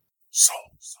Soul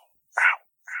out.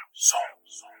 Soul.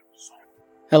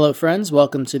 Hello, friends.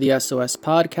 Welcome to the SOS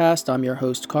Podcast. I'm your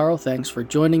host, Carl. Thanks for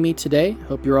joining me today.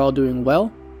 Hope you're all doing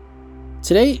well.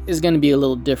 Today is going to be a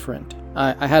little different.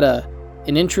 I had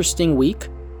an interesting week.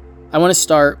 I want to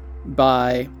start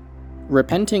by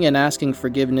repenting and asking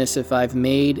forgiveness if I've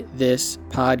made this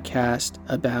podcast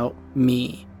about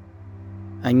me.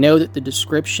 I know that the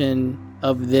description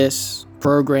of this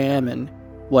program and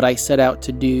what I set out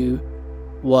to do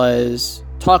was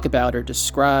talk about or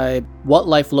describe what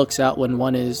life looks out when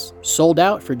one is sold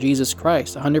out for Jesus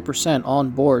Christ, 100% on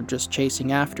board, just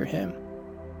chasing after him.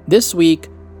 This week,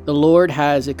 the Lord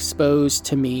has exposed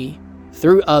to me,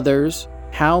 through others,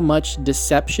 how much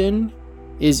deception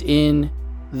is in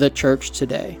the church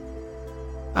today.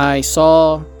 I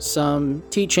saw some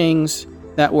teachings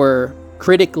that were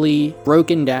critically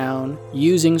broken down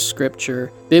using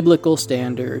scripture, biblical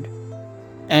standard,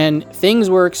 and things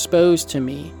were exposed to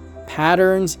me,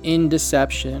 patterns in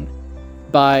deception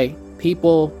by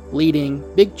people leading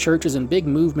big churches and big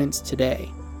movements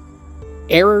today.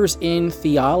 Errors in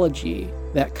theology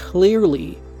that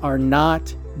clearly are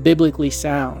not biblically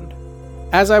sound.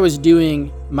 As I was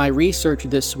doing my research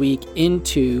this week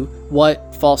into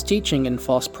what false teaching and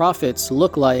false prophets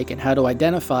look like and how to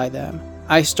identify them,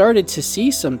 I started to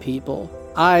see some people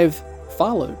I've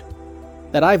followed,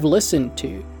 that I've listened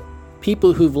to,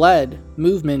 people who've led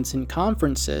movements and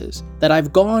conferences that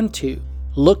I've gone to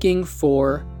looking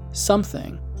for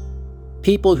something.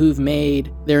 People who've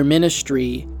made their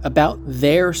ministry about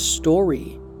their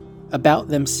story, about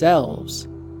themselves,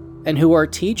 and who are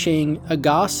teaching a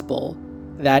gospel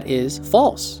that is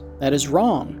false, that is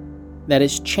wrong, that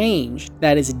is changed,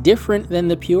 that is different than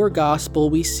the pure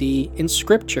gospel we see in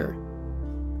Scripture.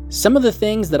 Some of the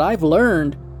things that I've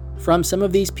learned from some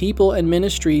of these people and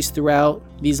ministries throughout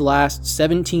these last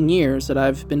 17 years that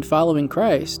I've been following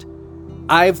Christ,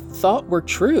 I've thought were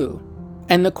true.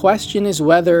 And the question is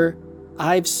whether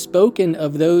I've spoken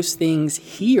of those things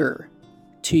here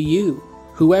to you,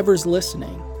 whoever's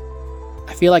listening.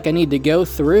 I feel like I need to go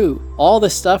through all the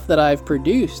stuff that I've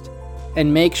produced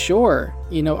and make sure,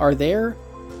 are there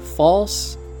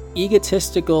false,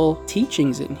 egotistical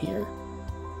teachings in here?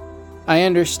 I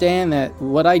understand that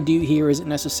what I do here isn't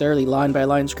necessarily line by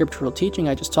line scriptural teaching.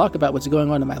 I just talk about what's going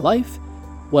on in my life,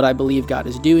 what I believe God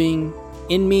is doing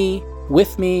in me,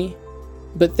 with me.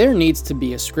 But there needs to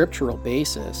be a scriptural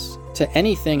basis to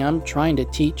anything I'm trying to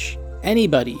teach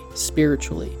anybody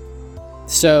spiritually.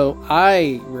 So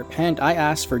I repent, I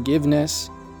ask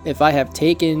forgiveness if I have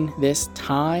taken this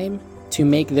time to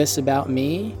make this about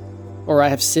me, or I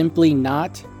have simply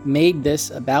not made this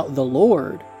about the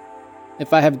Lord.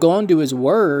 If I have gone to his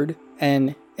word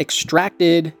and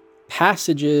extracted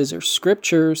passages or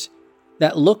scriptures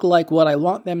that look like what I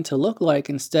want them to look like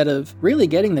instead of really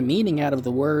getting the meaning out of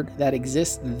the word that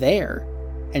exists there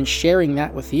and sharing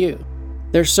that with you.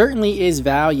 There certainly is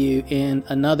value in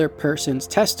another person's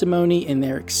testimony and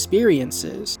their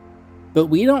experiences, but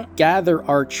we don't gather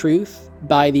our truth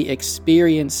by the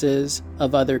experiences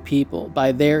of other people,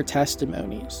 by their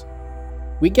testimonies.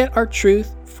 We get our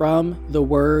truth from the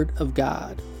Word of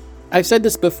God. I've said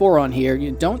this before on here,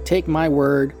 you don't take my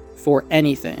word for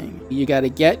anything. You got to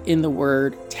get in the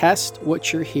Word, test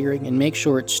what you're hearing, and make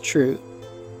sure it's true.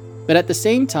 But at the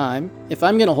same time, if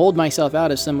I'm going to hold myself out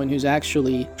as someone who's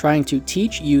actually trying to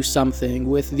teach you something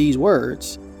with these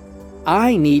words,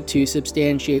 I need to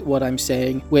substantiate what I'm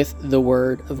saying with the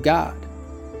Word of God.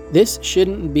 This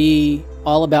shouldn't be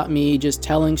all about me just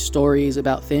telling stories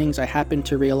about things I happen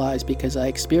to realize because I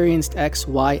experienced X,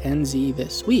 Y, and Z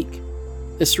this week.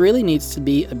 This really needs to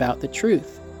be about the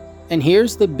truth. And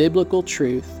here's the biblical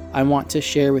truth I want to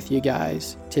share with you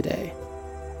guys today.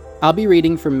 I'll be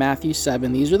reading from Matthew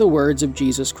 7. These are the words of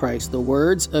Jesus Christ, the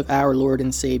words of our Lord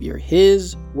and Savior,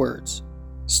 his words,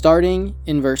 starting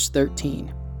in verse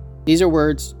 13. These are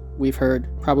words we've heard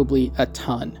probably a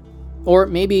ton. Or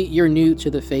maybe you're new to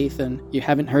the faith and you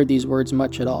haven't heard these words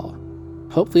much at all.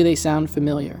 Hopefully they sound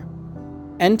familiar.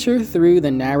 Enter through the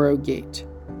narrow gate,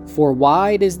 for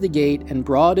wide is the gate and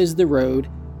broad is the road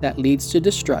that leads to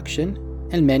destruction,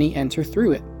 and many enter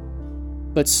through it.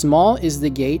 But small is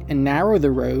the gate and narrow the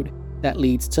road that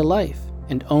leads to life,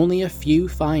 and only a few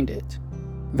find it.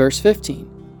 Verse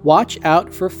 15, watch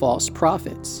out for false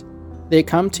prophets. They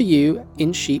come to you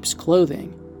in sheep's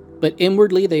clothing, but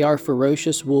inwardly they are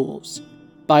ferocious wolves.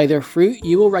 By their fruit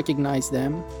you will recognize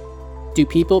them. Do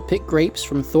people pick grapes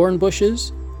from thorn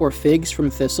bushes, or figs from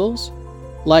thistles?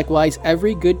 Likewise,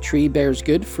 every good tree bears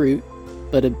good fruit,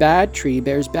 but a bad tree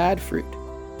bears bad fruit.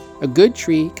 A good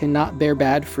tree cannot bear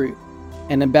bad fruit,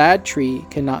 and a bad tree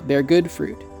cannot bear good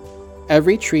fruit.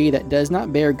 Every tree that does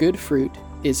not bear good fruit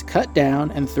is cut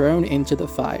down and thrown into the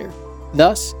fire.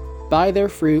 Thus, by their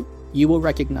fruit, you will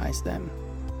recognize them."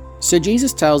 So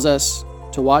Jesus tells us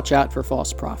to watch out for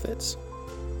false prophets.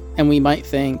 And we might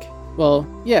think, well,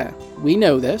 yeah, we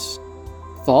know this.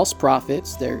 False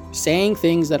prophets, they're saying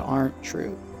things that aren't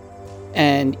true.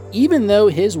 And even though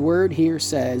his word here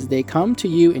says they come to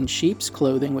you in sheep's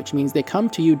clothing, which means they come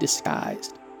to you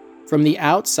disguised, from the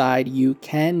outside you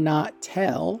cannot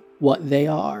tell what they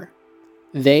are.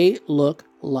 They look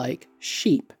like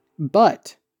sheep,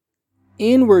 but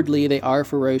inwardly they are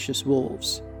ferocious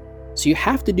wolves. So you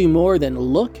have to do more than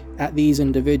look at these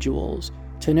individuals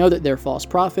to know that they're false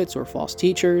prophets or false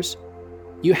teachers.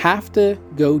 You have to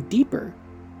go deeper.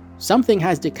 Something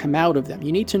has to come out of them.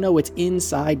 You need to know what's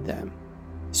inside them.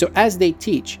 So as they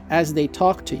teach, as they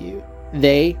talk to you,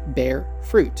 they bear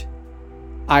fruit.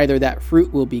 Either that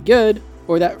fruit will be good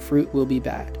or that fruit will be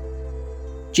bad.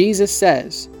 Jesus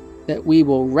says that we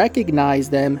will recognize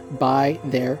them by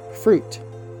their fruit.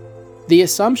 The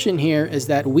assumption here is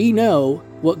that we know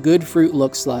what good fruit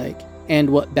looks like and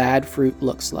what bad fruit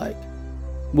looks like.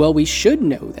 Well, we should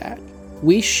know that.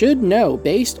 We should know,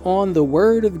 based on the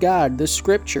Word of God, the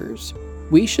Scriptures,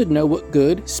 we should know what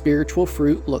good spiritual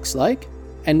fruit looks like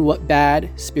and what bad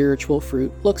spiritual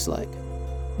fruit looks like.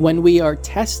 When we are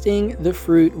testing the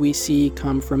fruit we see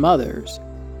come from others,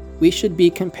 we should be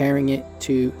comparing it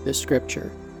to the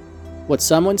Scripture. What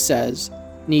someone says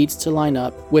needs to line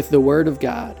up with the Word of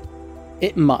God.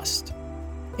 It must.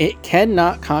 It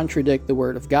cannot contradict the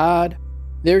Word of God.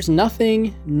 There's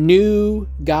nothing new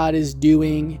God is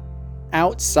doing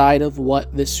outside of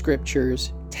what the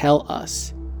Scriptures tell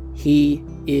us He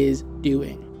is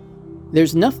doing.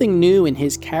 There's nothing new in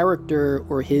His character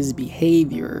or His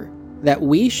behavior that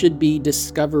we should be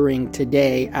discovering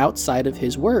today outside of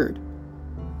His Word.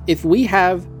 If we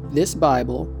have this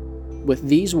Bible with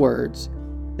these words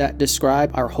that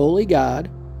describe our holy God,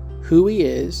 who He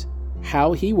is,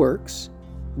 how He works,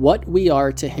 what we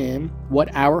are to Him,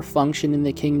 what our function in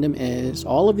the kingdom is,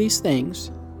 all of these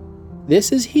things,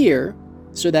 this is here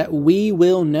so that we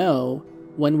will know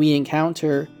when we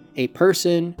encounter a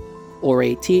person or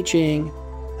a teaching,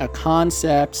 a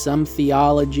concept, some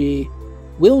theology,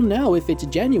 we'll know if it's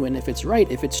genuine, if it's right,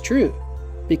 if it's true,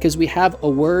 because we have a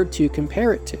word to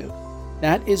compare it to.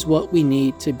 That is what we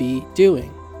need to be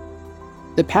doing.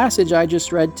 The passage I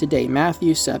just read today,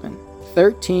 Matthew 7,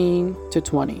 13 to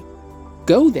 20.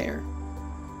 Go there.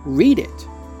 Read it.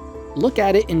 Look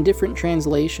at it in different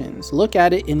translations. Look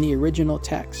at it in the original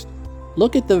text.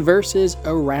 Look at the verses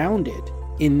around it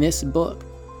in this book.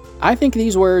 I think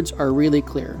these words are really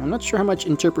clear. I'm not sure how much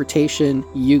interpretation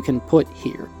you can put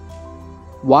here.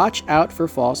 Watch out for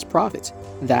false prophets.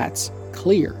 That's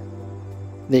clear.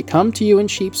 They come to you in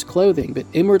sheep's clothing, but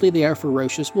inwardly they are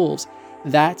ferocious wolves.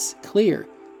 That's clear.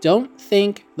 Don't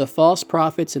think the false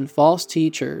prophets and false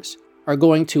teachers are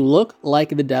going to look like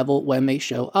the devil when they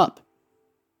show up.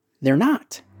 They're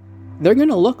not. They're going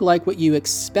to look like what you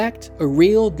expect a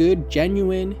real good,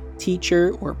 genuine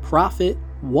teacher or prophet,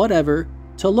 whatever,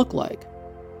 to look like.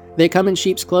 They come in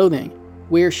sheep's clothing.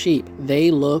 We're sheep.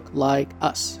 They look like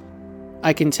us.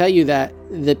 I can tell you that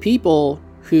the people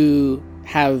who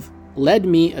have led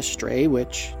me astray,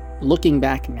 which looking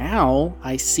back now,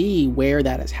 I see where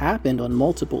that has happened on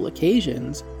multiple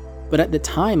occasions, but at the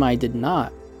time I did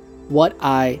not. What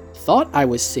I thought I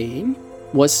was seeing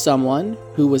was someone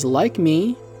who was like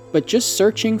me, but just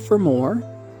searching for more,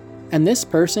 and this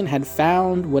person had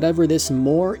found whatever this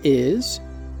more is,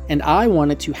 and I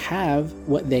wanted to have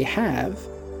what they have.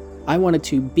 I wanted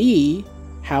to be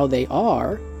how they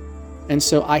are, and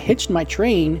so I hitched my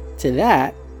train to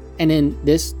that, and in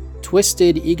this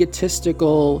twisted,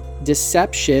 egotistical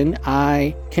deception,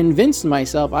 I convinced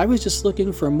myself I was just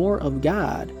looking for more of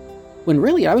God, when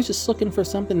really I was just looking for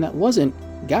something that wasn't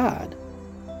God.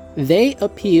 They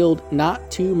appealed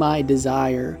not to my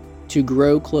desire to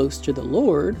grow close to the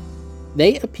Lord.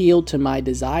 They appealed to my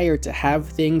desire to have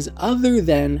things other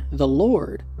than the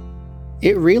Lord.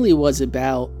 It really was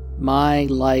about my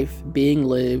life being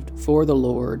lived for the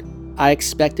Lord. I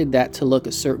expected that to look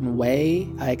a certain way.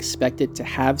 I expected to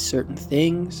have certain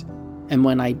things. And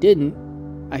when I didn't,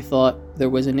 I thought there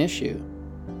was an issue.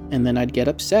 And then I'd get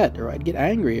upset, or I'd get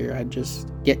angry, or I'd just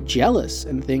get jealous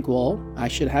and think, well, I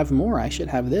should have more. I should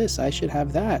have this. I should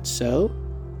have that. So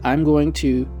I'm going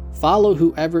to follow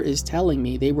whoever is telling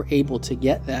me they were able to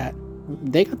get that.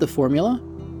 They got the formula.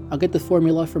 I'll get the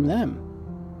formula from them.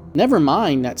 Never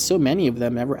mind that so many of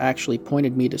them never actually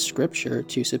pointed me to Scripture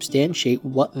to substantiate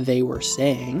what they were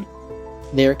saying.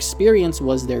 Their experience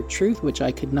was their truth, which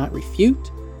I could not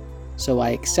refute. So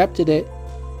I accepted it,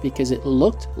 because it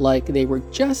looked like they were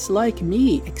just like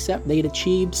me, except they'd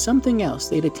achieved something else.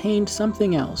 They'd attained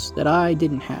something else that I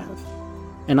didn't have.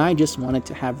 And I just wanted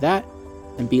to have that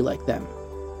and be like them.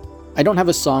 I don't have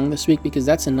a song this week because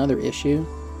that's another issue.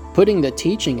 Putting the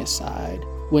teaching aside,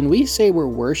 when we say we're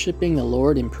worshiping the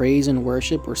Lord in praise and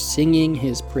worship, we're singing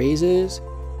his praises,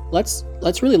 let's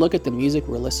really look at the music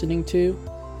we're listening to.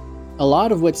 A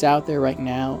lot of what's out there right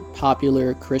now,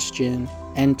 popular Christian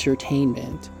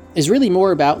entertainment, is really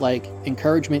more about like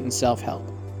encouragement and self-help.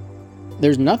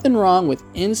 There's nothing wrong with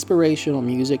inspirational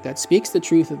music that speaks the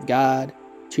truth of God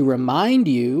to remind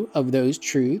you of those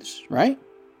truths, right?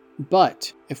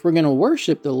 But if we're going to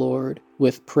worship the Lord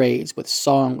with praise, with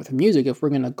song, with music, if we're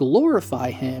going to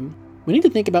glorify him, we need to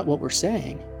think about what we're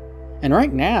saying. And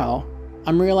right now,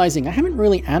 I'm realizing I haven't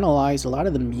really analyzed a lot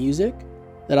of the music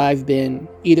that I've been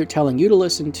either telling you to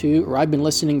listen to, or I've been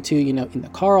listening to, in the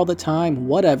car all the time,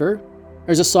 whatever.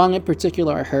 There's a song in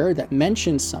particular I heard that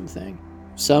mentions something.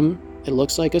 It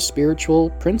looks like a spiritual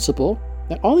principle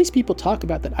that all these people talk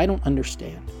about that I don't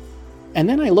understand. And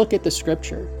then I look at the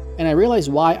scripture and I realize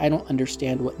why I don't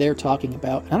understand what they're talking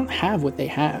about. I don't have what they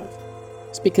have.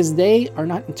 It's because they are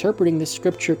not interpreting the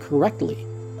scripture correctly.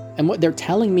 And what they're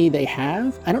telling me they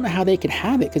have, I don't know how they could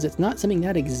have it because it's not something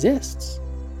that exists.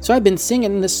 So I've been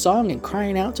singing this song and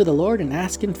crying out to the Lord and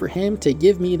asking for him to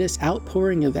give me this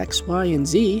outpouring of X, Y, and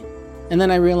Z. And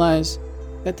then I realize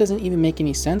that doesn't even make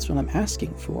any sense what I'm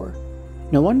asking for.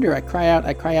 No wonder I cry out,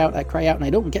 and I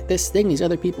don't get this thing these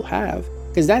other people have.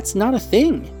 Because that's not a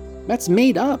thing. That's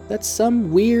made up. That's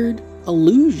some weird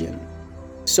illusion.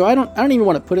 So I don't even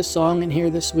want to put a song in here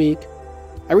this week.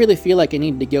 I really feel like I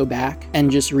need to go back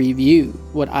and just review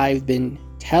what I've been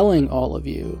telling all of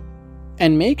you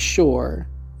and make sure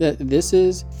that this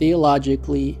is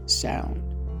theologically sound.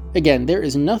 Again, there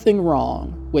is nothing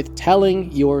wrong with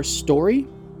telling your story,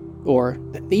 or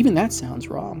even that sounds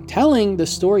wrong. Telling the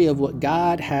story of what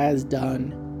God has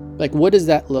done. Like, what does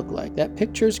that look like? That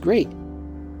picture's great.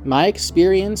 My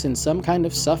experience in some kind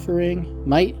of suffering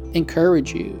might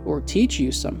encourage you or teach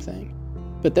you something,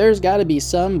 but there's got to be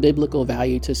some biblical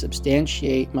value to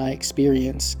substantiate my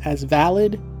experience as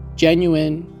valid,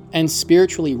 genuine, and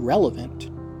spiritually relevant.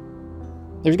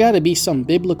 There's got to be some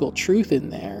biblical truth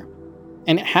in there,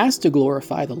 and it has to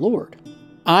glorify the Lord.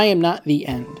 I am not the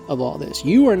end of all this.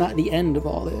 You are not the end of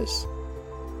all this.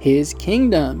 His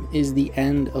kingdom is the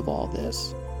end of all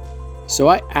this. So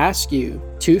I ask you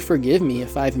to forgive me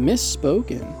if I've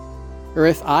misspoken, or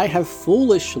if I have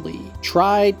foolishly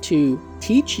tried to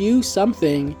teach you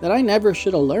something that I never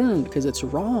should have learned because it's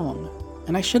wrong.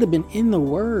 And I should have been in the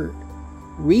Word,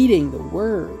 reading the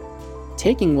Word,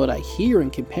 taking what I hear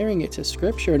and comparing it to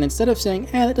Scripture. And instead of saying,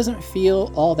 that doesn't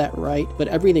feel all that right, but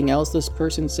everything else this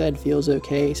person said feels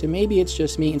okay, so maybe it's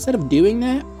just me. Instead of doing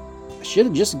that, I should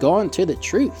have just gone to the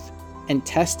truth and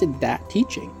tested that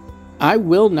teaching. I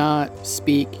will not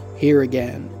speak here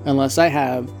again unless I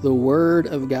have the Word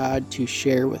of God to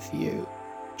share with you,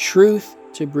 truth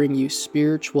to bring you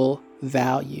spiritual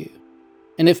value.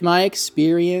 And if my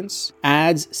experience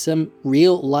adds some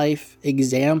real life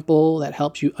example that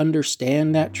helps you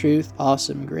understand that truth,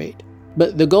 awesome, great.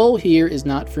 But the goal here is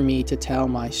not for me to tell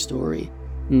my story.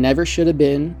 Never should have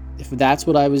been. If that's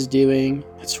what I was doing,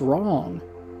 it's wrong.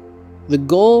 The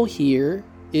goal here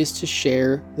is to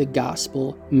share the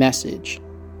gospel message.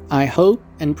 I hope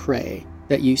and pray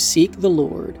that you seek the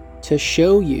Lord to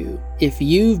show you if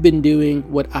you've been doing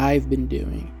what I've been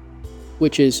doing,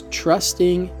 which is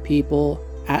trusting people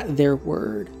at their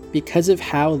word because of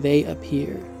how they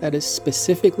appear. That is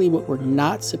specifically what we're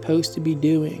not supposed to be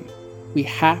doing. We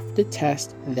have to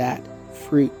test that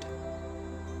fruit.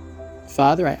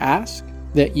 Father, I ask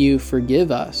that you forgive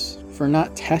us for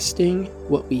not testing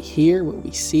what we hear, what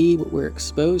we see, what we're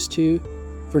exposed to,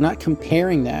 for not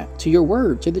comparing that to your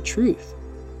word, to the truth.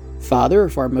 Father,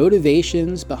 if our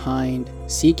motivations behind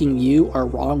seeking you are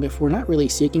wrong, if we're not really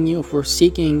seeking you, if we're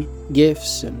seeking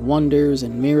gifts and wonders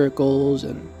and miracles,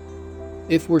 and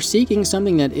if we're seeking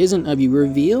something that isn't of you,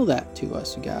 reveal that to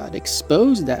us, God.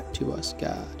 Expose that to us,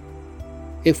 God.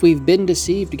 If we've been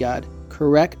deceived, God,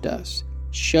 correct us.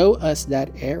 Show us that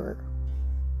error.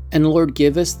 And Lord,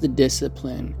 give us the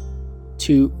discipline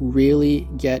to really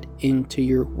get into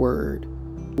your word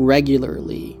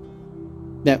regularly,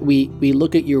 that we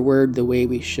look at your word the way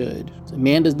we should. So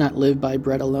man does not live by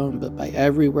bread alone, but by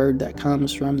every word that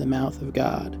comes from the mouth of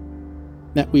God.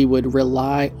 That we would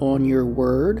rely on your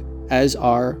word as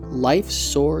our life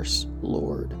source,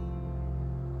 Lord.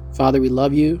 Father, we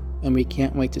love you, and we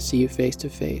can't wait to see you face to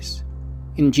face.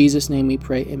 In Jesus' name we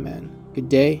pray, amen. Good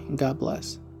day, and God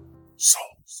bless.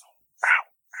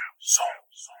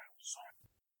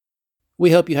 We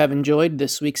hope you have enjoyed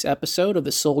this week's episode of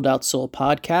the Sold Out Soul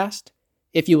podcast.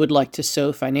 If you would like to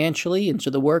sow financially into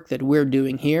the work that we're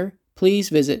doing here, please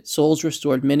visit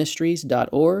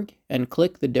soulsrestoredministries.org and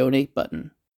click the donate button.